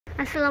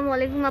আসসালামু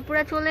আলাইকুম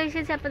আপুরা, চলে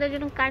এসেছে আপনাদের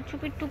জন্য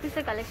কারচুপির টু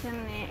পিসের কালেকশন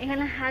নিয়ে।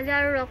 এখানে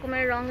হাজার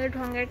রকমের রঙের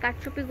ঢঙের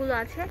কারচুপিগুলো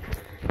আছে।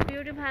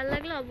 ভিডিওটি ভালো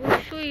লাগলে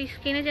অবশ্যই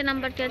স্ক্রিনে যে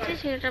নাম্বারটি আছে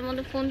সেটার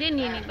মধ্যে ফোন দিয়ে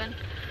নিয়ে নেবেন।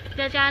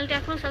 যারা চ্যানেলটি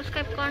এখনও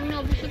সাবস্ক্রাইব করেননি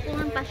অবশ্যই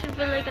করুন, পাশের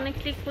বেল আইকনে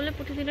ক্লিক করলে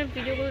প্রতিদিনের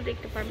ভিডিওগুলো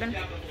দেখতে পারবেন।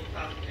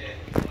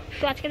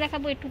 তো আজকে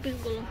দেখাবো এই টু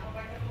পিসগুলো।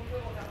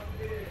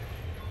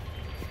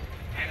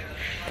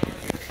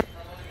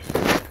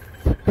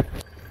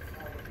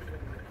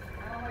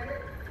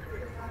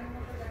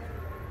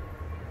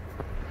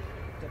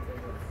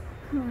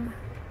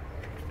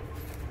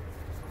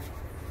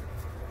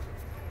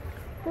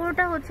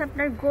 পুরোটা হচ্ছে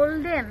আপনার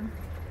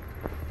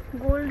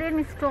গোল্ডেন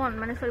স্টোন,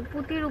 মানে সরি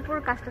পুঁতির উপর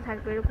কাজটা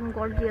থাকবে এরকম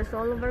গর্জিয়াস,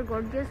 অল ওভার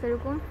গর্জিয়াস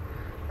এরকম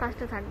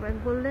কাজটা থাকবে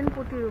গোল্ডেন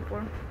পুঁতির উপর।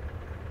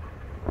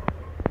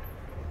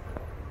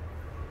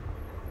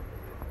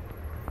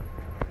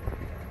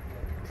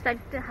 সাইড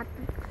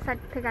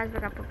থেকে আসবে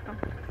কাপড়টা।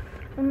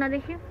 ওন্না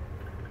দেখি,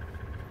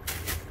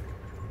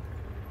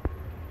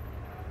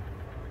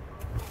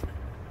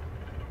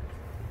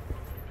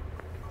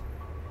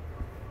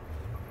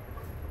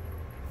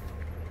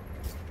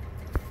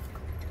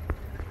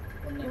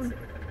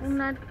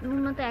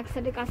 উন্নত এক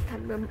সাইডে কাজ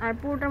থাকবে আর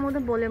পুরোটার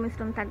মধ্যে ভলিউম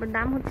স্টোন থাকবে।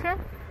 দাম হচ্ছে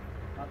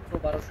মাত্র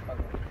 1200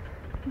 টাকা।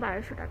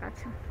 1200 টাকা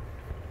আছে।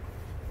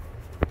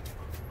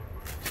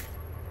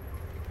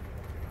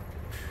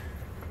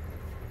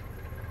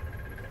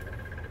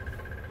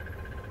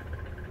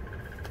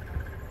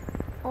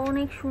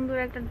 অনেক সুন্দর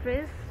একটা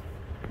ড্রেস,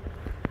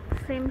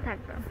 সেম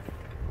থাকবে।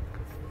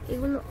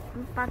 এগুলো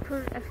পাথর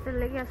এক্সট্রা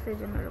লেগে আছে এই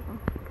জন্য এরকম।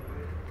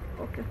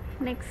 ওকে,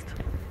 নেক্সট।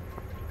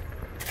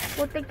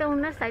 প্রত্যেকটা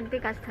ওনার সাইড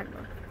দিয়ে কাজ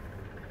থাকবে।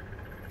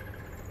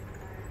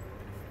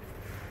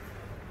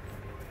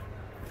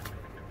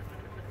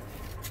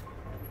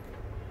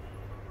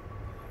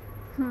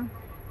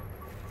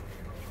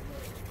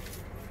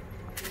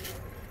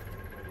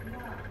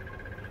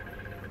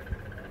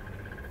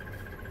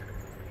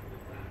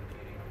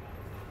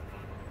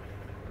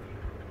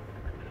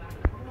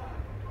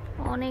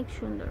 অনেক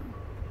সুন্দর,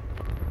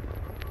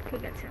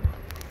 ঠিক আছে।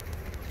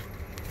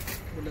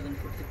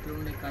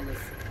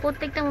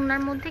 প্রত্যেকটা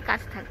ওনার মধ্যে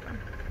কাজ থাকবে,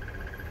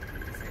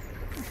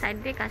 সাইড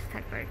দিয়ে কাজ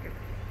থাকবে আর কি,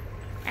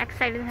 এক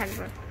সাইডে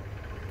থাকবে।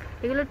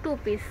 এগুলো টু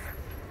পিস,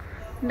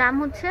 দাম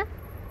হচ্ছে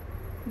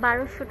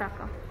 1200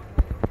 টাকা।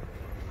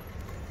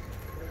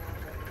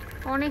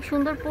 অনেক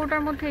সুন্দর,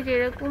 পুরোটার মধ্যে যে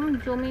এরকম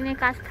জমিনে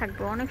কাজ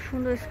থাকবে, অনেক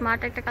সুন্দর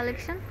স্মার্ট একটা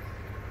কালেকশন।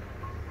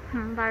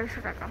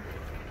 1200 টাকা।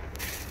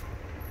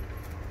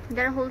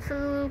 যারা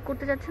হোলসেল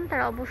করতে যাচ্ছেন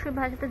তারা অবশ্যই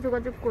ভাইয়ের সাথে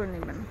যোগাযোগ করে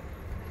নেবেন।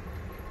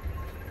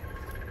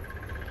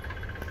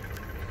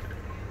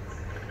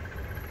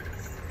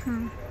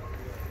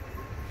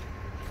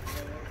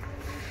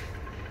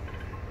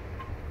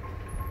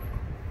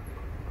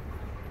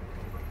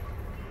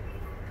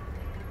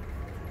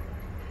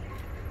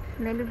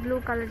 নেভি ব্লু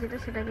কালার যেটা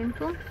সেটা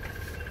কিন্তু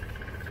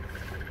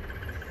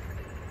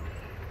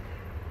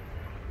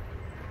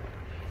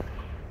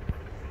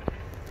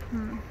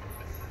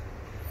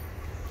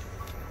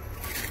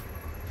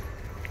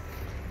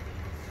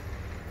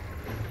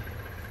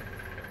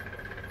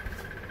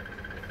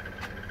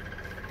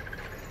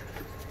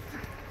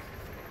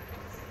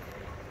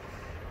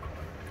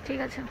ঠিক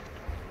আছে।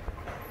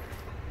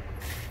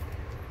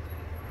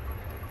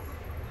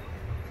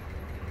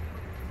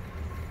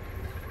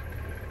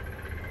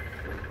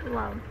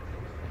 ওয়াও,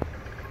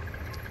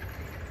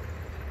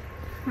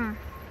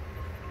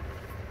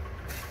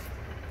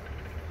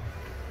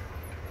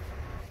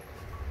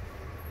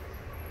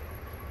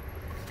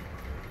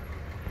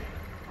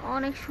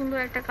 অনেক সুন্দর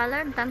একটা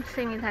কালার, দাম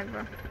সেমই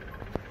থাকবে।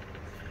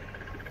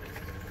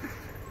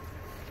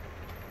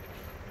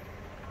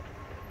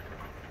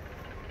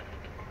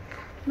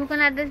 দোকান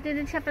অ্যাড্রেস দিয়ে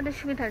দিচ্ছি আপনাদের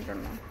সুবিধার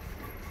জন্য।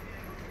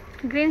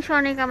 গ্রিন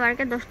স্বর্ণিকা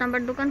মার্কেট 10 নম্বর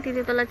দোকান,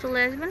 তৃতীয়তলা চলে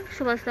আসবেন।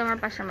 সুভাষ আমার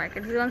পাশা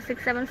মার্কেট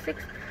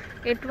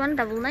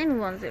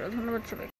 01676819910। ধন্যবাদ সবাই।